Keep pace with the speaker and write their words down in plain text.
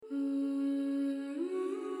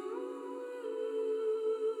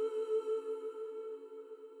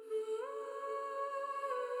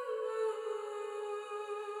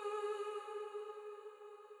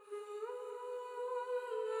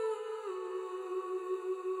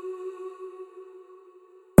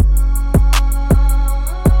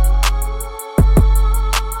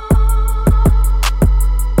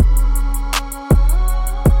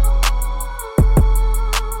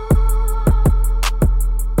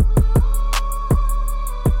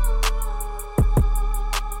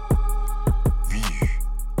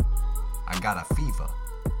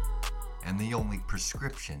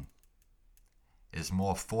description is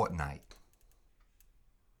more Fortnite.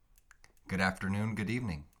 Good afternoon, good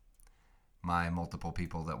evening, my multiple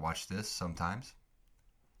people that watch this sometimes.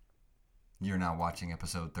 You're now watching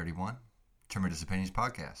episode 31, Tremendous Opinions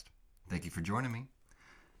Podcast. Thank you for joining me.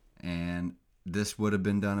 And this would have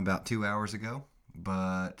been done about 2 hours ago,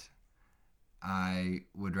 but I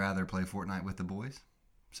would rather play Fortnite with the boys,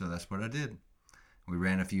 so that's what I did. We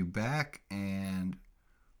ran a few back, and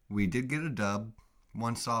we did get a dub,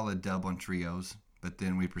 one solid dub on trios, but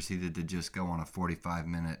then we proceeded to just go on a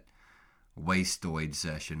 45-minute wasteoid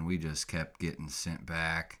session. We just kept getting sent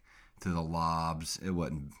back to the lobs. It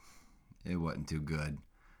wasn't too good.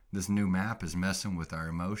 This new map is messing with our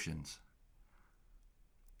emotions.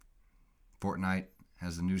 Fortnite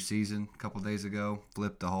has a new season a couple days ago,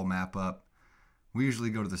 flipped the whole map up. We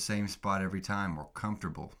usually go to the same spot every time. We're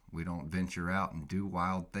comfortable. We don't venture out and do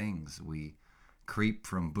wild things. We creep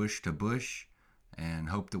from bush to bush and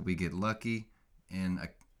hope that we get lucky in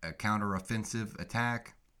a counter-offensive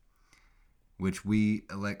attack, which we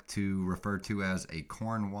elect to refer to as a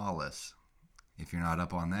Cornwallis. If you're not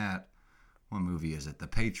up on that, what movie is it? The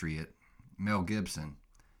Patriot. Mel Gibson.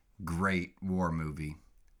 Great war movie.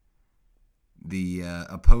 The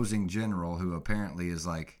opposing general, who apparently is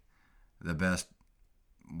like the best,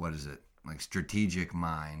 strategic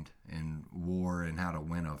mind in war and how to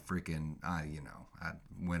win a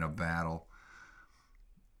win a battle.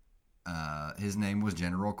 His name was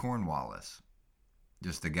General Cornwallis.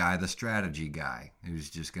 Just the strategy guy, who's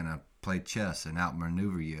just going to play chess and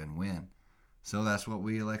outmaneuver you and win. So that's what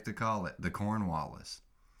we like to call it, the Cornwallis.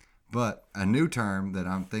 But a new term that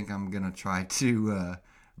I'm going to try to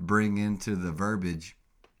bring into the verbiage.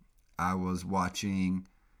 I was watching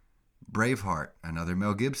Braveheart, another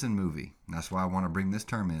Mel Gibson movie. That's why I want to bring this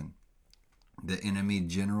term in. The enemy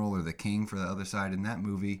general or the king for the other side in that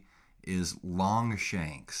movie is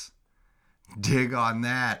Longshanks. Dig on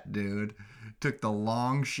that, dude. Took the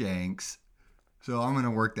Longshanks. So I'm going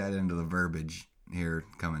to work that into the verbiage here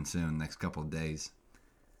coming soon, next couple of days.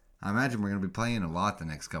 I imagine we're going to be playing a lot the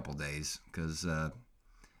next couple of days because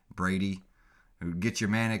Brady, get your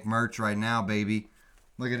Manic merch right now, baby.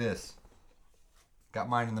 Look at this. Got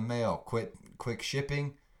mine in the mail. Quick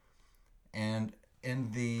shipping. And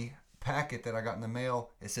in the packet that I got in the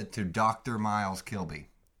mail, it said to Dr. Miles Kilby.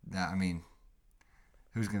 Now, I mean,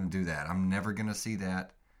 who's going to do that? I'm never going to see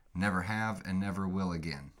that. Never have and never will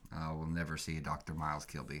again. I will never see a Dr. Miles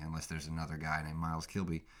Kilby unless there's another guy named Miles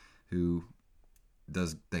Kilby who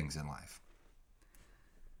does things in life.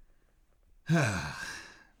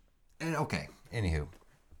 And okay, anywho,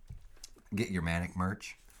 get your Manic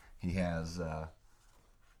merch. He has,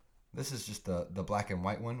 this is just the black and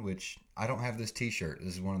white one, which I don't have this t-shirt.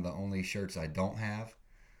 This is one of the only shirts I don't have.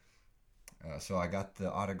 So I got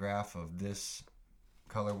the autograph of this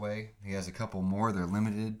colorway. He has a couple more. They're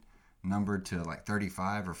limited, numbered to like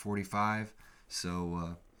 35 or 45.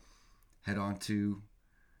 So head on to,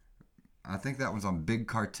 I think that one's on Big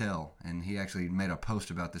Cartel, and he actually made a post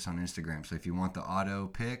about this on Instagram. So if you want the auto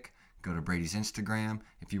pick, go to Brady's Instagram.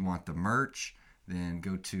 If you want the merch, then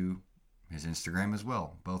go to his Instagram as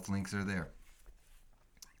well. Both links are there.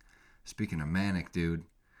 Speaking of Manic, dude,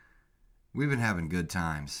 we've been having good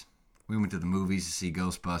times. We went to the movies to see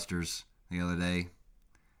Ghostbusters the other day.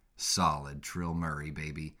 Solid. Trill Murray,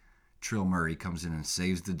 baby. Trill Murray comes in and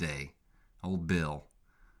saves the day. Old Bill.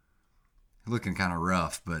 Looking kind of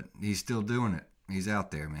rough, but he's still doing it. He's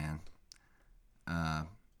out there, man.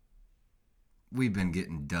 We've been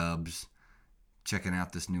getting dubs, checking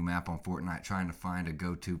out this new map on Fortnite, trying to find a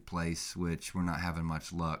go-to place, which we're not having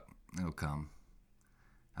much luck. It'll come.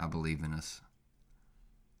 I believe in us.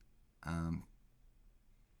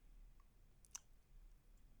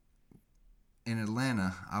 In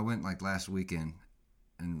Atlanta, I went like last weekend,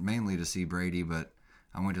 and mainly to see Brady, but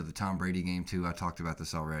I went to the Tom Brady game too. I talked about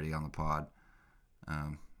this already on the pod,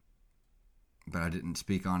 but I didn't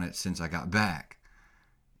speak on it since I got back.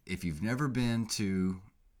 If you've never been to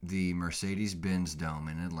the Mercedes-Benz Dome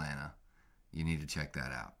in Atlanta, you need to check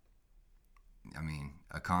that out. I mean,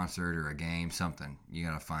 a concert or a game, something. You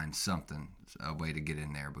got to find something, a way to get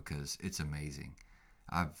in there because it's amazing.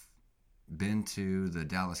 I've been to the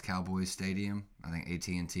Dallas Cowboys Stadium. I think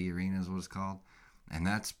AT&T Arena is what it's called. And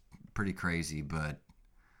that's pretty crazy, but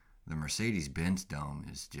the Mercedes-Benz Dome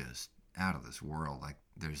is just out of this world. Like,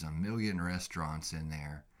 there's a million restaurants in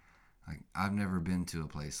there. Like, I've never been to a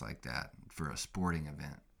place like that for a sporting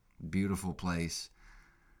event. Beautiful place.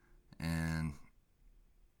 And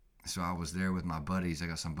so I was there with my buddies. I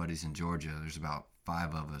got some buddies in Georgia. There's about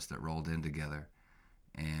 5 of us that rolled in together.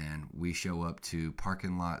 And we show up to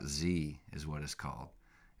Parking Lot Z is what it's called.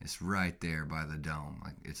 It's right there by the dome.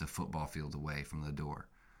 Like it's a football field away from the door.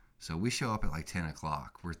 So we show up at like 10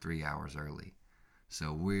 o'clock. We're 3 hours early.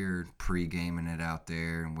 So we're pre-gaming it out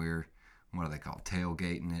there, and we're, what do they call,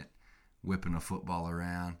 tailgating it, whipping a football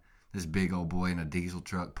around. This big old boy in a diesel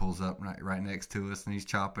truck pulls up right next to us, and he's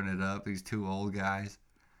chopping it up. These two old guys.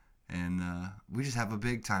 And we just have a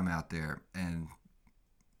big time out there. And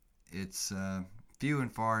it's few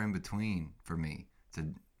and far in between for me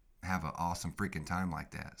to have an awesome freaking time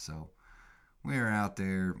like that. So we were out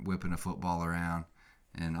there whipping a football around,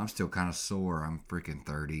 and I'm still kind of sore. I'm freaking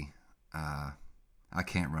 30. I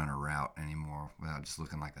can't run a route anymore without just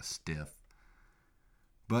looking like a stiff.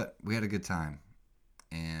 But we had a good time,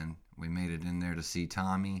 and we made it in there to see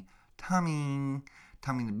Tommy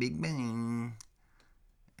the Big Bang.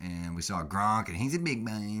 And we saw Gronk, and he's a Big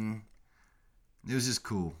Bang. It was just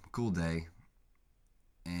cool day.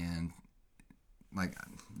 And like,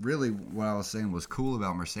 really what I was saying was cool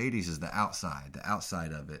about Mercedes is the outside. The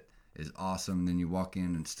outside of it is awesome. Then you walk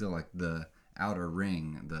in and still like the outer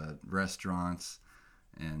ring, the restaurants,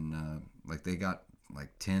 and like they got like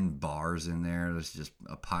 10 bars in there. There's just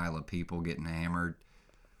a pile of people getting hammered.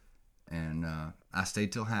 And I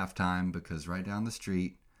stayed till halftime because right down the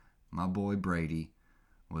street, my boy Brady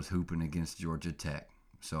was hooping against Georgia Tech.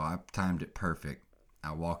 So I timed it perfect.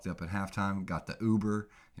 I walked up at halftime, got the Uber.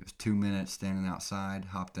 It was 2 minutes standing outside,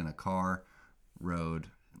 hopped in a car, rode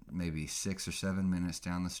maybe 6 or 7 minutes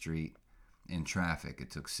down the street in traffic. It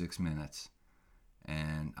took 6 minutes.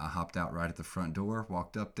 And I hopped out right at the front door,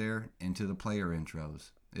 walked up there into the player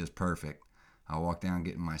intros. It was perfect. I walked down,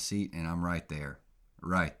 get in my seat, and I'm right there.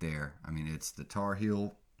 Right there. I mean, it's the Tar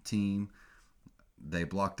Heel team. They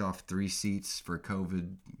blocked off 3 seats for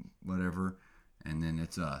COVID, whatever, and then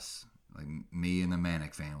it's us, like me and the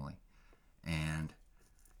Manic family. And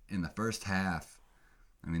in the first half,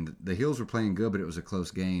 I mean, the Heels were playing good, but it was a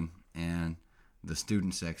close game, and the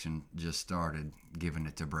student section just started giving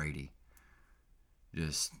it to Brady.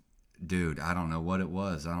 Just, dude, I don't know what it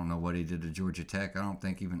was. I don't know what he did to Georgia Tech. I don't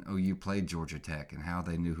think even OU played Georgia Tech and how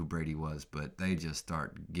they knew who Brady was, but they just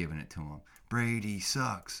start giving it to him. Brady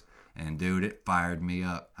sucks. And, dude, it fired me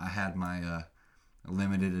up. I had my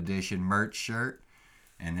limited edition merch shirt,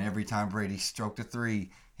 and every time Brady stroked a 3,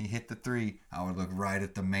 he hit the 3, I would look right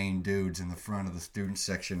at the main dudes in the front of the student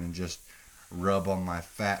section and just rub on my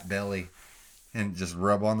fat belly and just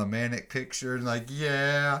rub on the Manic picture and like,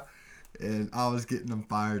 yeah. And I was getting them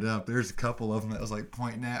fired up. There's a couple of them that was like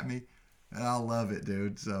pointing at me, and I love it,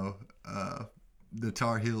 dude. So the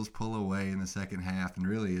Tar Heels pull away in the second half, and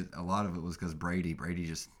really a lot of it was because Brady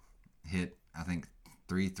just hit, I think,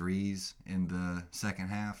 3 threes in the second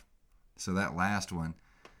half. So that last one,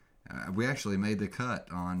 we actually made the cut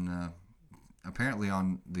on, apparently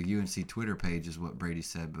on the UNC Twitter page is what Brady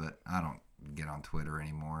said, but I don't get on Twitter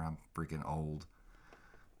anymore. I'm freaking old.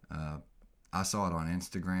 I saw it on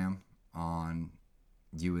Instagram on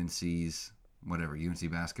UNC's, whatever,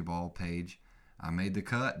 UNC basketball page. I made the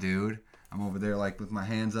cut, dude. I'm over there like with my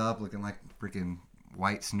hands up looking like freaking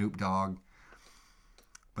white Snoop Dogg.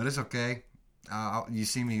 But it's okay. You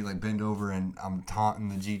see me like bend over and I'm taunting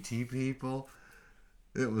the GT people.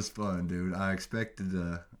 It was fun, dude. I expected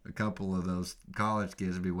a couple of those college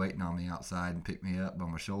kids to be waiting on me outside and pick me up by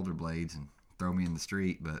my shoulder blades and throw me in the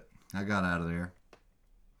street, but I got out of there.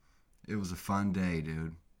 It was a fun day,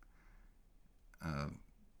 dude.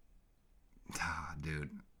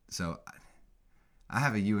 Dude. So I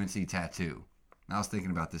have a UNC tattoo. I was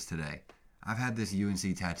thinking about this today. I've had this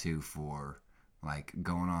UNC tattoo for like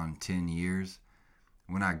going on 10 years.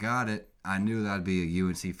 When I got it, I knew that I'd be a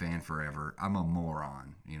UNC fan forever. I'm a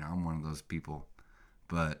moron. You know, I'm one of those people.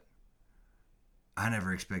 But I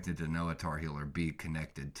never expected to know a Tar Heel or be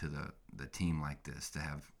connected to the team like this. To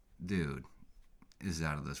have, dude, is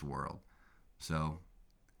out of this world. So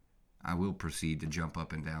I will proceed to jump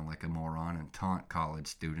up and down like a moron and taunt college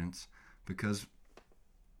students because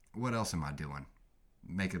what else am I doing?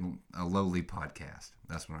 Making a lowly podcast.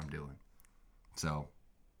 That's what I'm doing. So,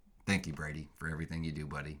 thank you, Brady, for everything you do,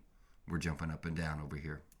 buddy. We're jumping up and down over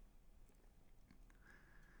here.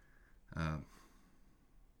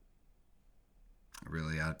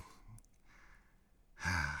 Really, I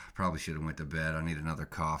probably should have went to bed. I need another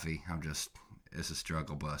coffee. It's a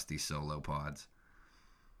struggle bus, these solo pods.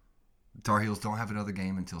 Tar Heels don't have another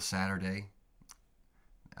game until Saturday.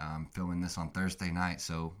 I'm filming this on Thursday night,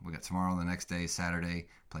 so we got tomorrow, the next day, Saturday,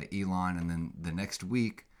 play Elon, and then the next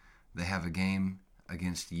week, they have a game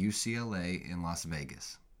against UCLA in Las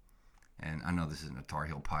Vegas. And I know this isn't a Tar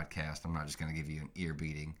Heel podcast. I'm not just going to give you an ear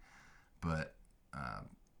beating. But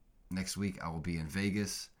next week I will be in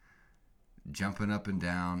Vegas, jumping up and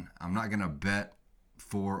down. I'm not going to bet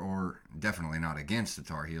for or definitely not against the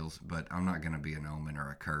Tar Heels, but I'm not going to be an omen or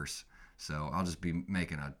a curse. So I'll just be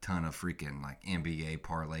making a ton of freaking like NBA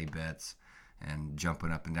parlay bets and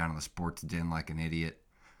jumping up and down in the sports den like an idiot.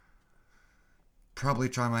 Probably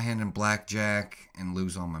try my hand in blackjack and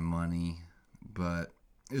lose all my money, but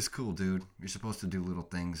it's cool, dude. You're supposed to do little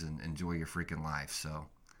things and enjoy your freaking life, so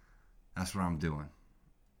that's what I'm doing.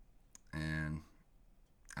 And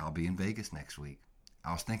I'll be in Vegas next week.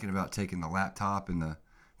 I was thinking about taking the laptop and the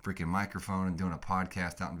freaking microphone and doing a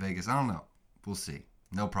podcast out in Vegas. I don't know. We'll see.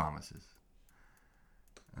 No promises.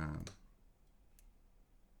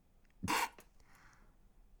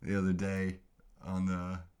 The other day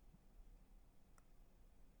on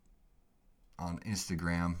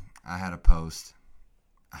Instagram, I had a post.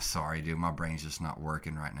 Sorry, dude, my brain's just not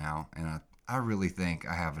working right now, and I really think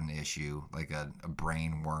I have an issue, like a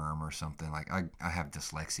brain worm or something. Like I have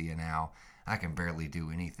dyslexia now. I can barely do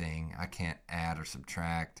anything. I can't add or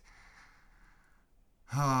subtract.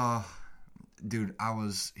 Oh, dude, I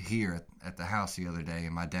was here at the house the other day,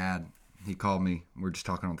 and my dad, he called me. We were just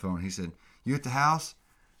talking on the phone. He said, "You at the house?"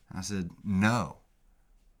 And I said, "No."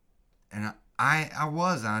 And I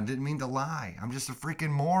was, and I didn't mean to lie. I'm just a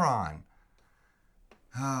freaking moron.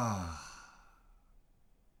 Oh,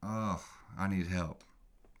 I need help.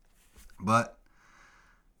 But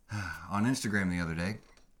on Instagram the other day,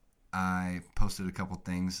 I posted a couple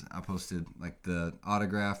things. I posted like the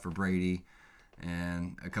autograph for Brady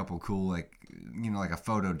and a couple cool, like, like a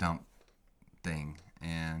photo dump thing.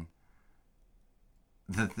 And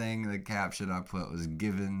the caption I put was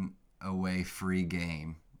giving away free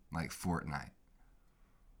game like Fortnite.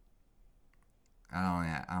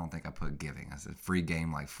 I don't think I put giving. I said free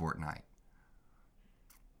game like Fortnite.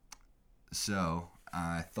 So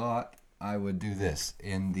I thought I would do this.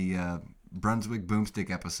 In the Brunswick Boomstick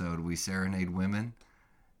episode, we serenade women.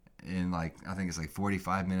 In I think it's like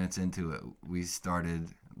 45 minutes into it, we started,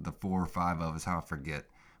 the 4 or 5 of us, I forget,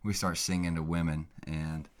 we start singing to women.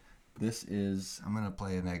 And this is, I'm going to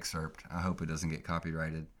play an excerpt. I hope it doesn't get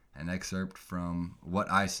copyrighted. An excerpt from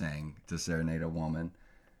what I sang to serenade a woman.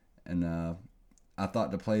 And I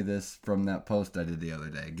thought to play this from that post I did the other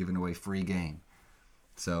day, giving away free game.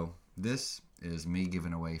 So this is me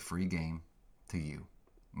giving away free game to you,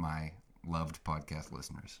 my loved podcast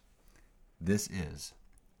listeners. This is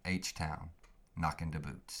H-Town, Knockin' the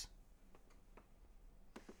Boots.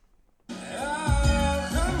 Come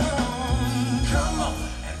on,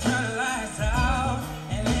 and turn the lights out,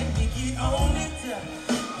 and let me get on it.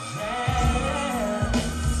 Yeah,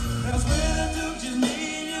 that's when I do just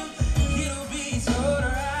need you. It'll be so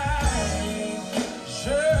right.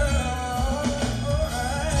 Sure,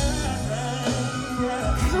 alright.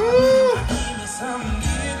 Give me some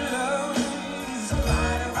good love.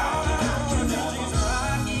 Somebody around just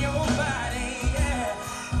rock your body. Yeah,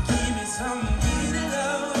 give me some good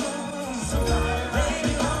love. Somebody,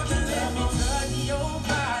 baby, won't you let me touch your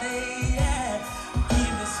body? Yeah,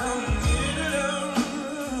 give me some good love.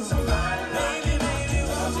 Somebody, baby,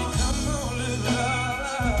 won't you come on, little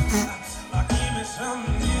love? Give me some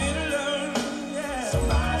good love. Yeah,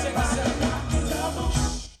 somebody, check this out.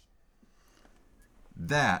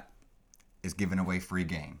 That is giving away free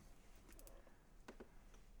game.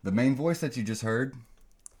 The main voice that you just heard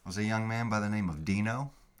was a young man by the name of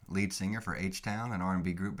Dino, lead singer for H-Town, an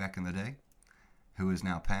R&B group back in the day, who is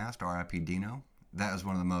now passed, R.I.P. Dino. That is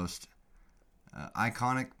one of the most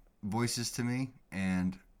iconic voices to me,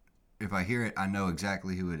 and if I hear it, I know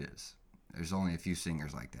exactly who it is. There's only a few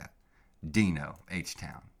singers like that. Dino,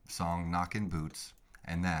 H-Town, song Knockin' Boots,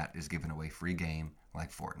 and that is giving away free game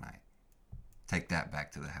like Fortnite. Take that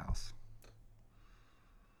back to the house.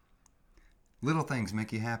 Little things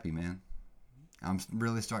make you happy, man. I'm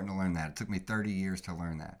really starting to learn that. It took me 30 years to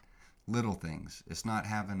learn that. Little things. It's not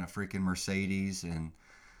having a freaking Mercedes and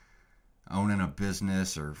owning a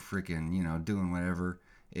business or freaking, doing whatever.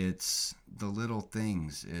 It's the little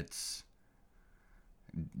things. It's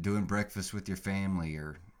doing breakfast with your family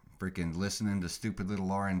or freaking listening to stupid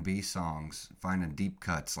little R&B songs, finding deep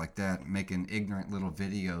cuts like that, making ignorant little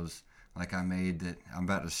videos like I made that I'm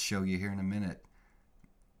about to show you here in a minute.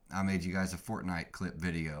 I made you guys a Fortnite clip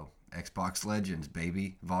video. Xbox Legends,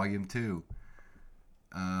 baby. Volume 2.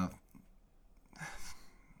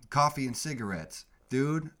 Coffee and cigarettes.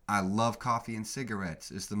 Dude, I love coffee and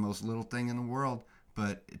cigarettes. It's the most little thing in the world.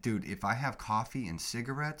 But, dude, if I have coffee and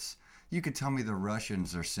cigarettes, you could tell me the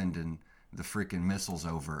Russians are sending the freaking missiles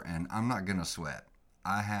over, and I'm not going to sweat.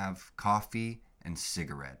 I have coffee and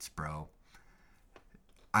cigarettes, bro.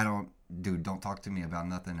 Don't talk to me about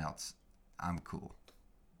nothing else. I'm cool.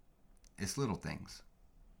 It's little things.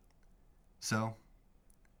 So,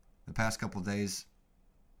 the past couple days,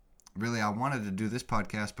 really, I wanted to do this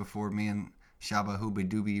podcast before me and Shaba Hooby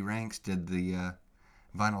Dooby Ranks did the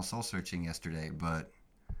vinyl soul searching yesterday, but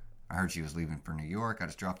I heard she was leaving for New York. I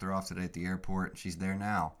just dropped her off today at the airport. She's there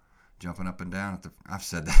now, jumping up and down at the... I've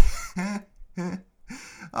said that. I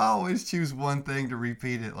always choose one thing to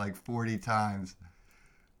repeat it like 40 times.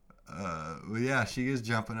 Well, yeah, she is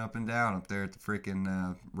jumping up and down up there at the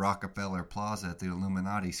freaking Rockefeller Plaza at the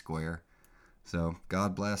Illuminati Square. So,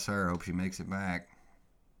 God bless her. Hope she makes it back.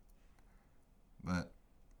 But,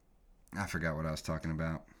 I forgot what I was talking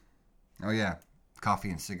about. Oh, yeah,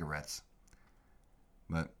 coffee and cigarettes.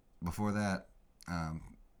 But, before that,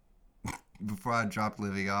 before I dropped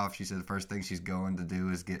Livy off, she said the first thing she's going to do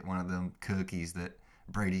is get one of them cookies that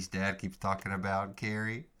Brady's dad keeps talking about,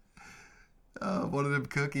 Carrie. One of them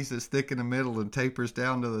cookies that's thick in the middle and tapers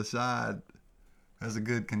down to the side. Has a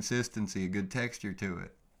good consistency, a good texture to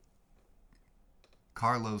it.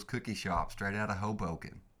 Carlo's Cookie Shop, straight out of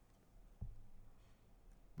Hoboken.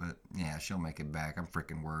 But, yeah, she'll make it back. I'm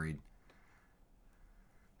freaking worried.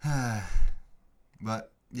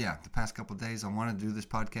 But, yeah, the past couple of days I wanted to do this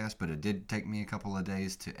podcast, but it did take me a couple of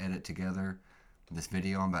days to edit together this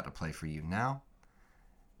video I'm about to play for you now.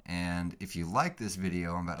 And if you like this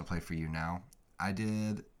video I'm about to play for you now, I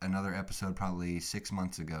did another episode probably 6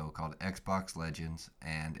 months ago called Xbox Legends,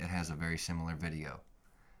 and it has a very similar video.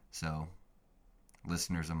 So,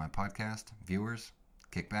 listeners of my podcast, viewers,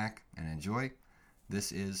 kick back and enjoy.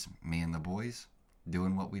 This is me and the boys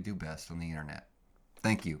doing what we do best on the internet.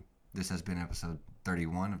 Thank you. This has been episode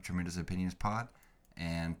 31 of Tremendous Opinions Pod,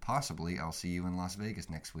 and possibly I'll see you in Las Vegas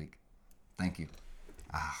next week. Thank you.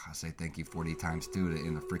 I say thank you 40 times too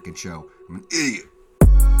in the freaking show. I'm an idiot.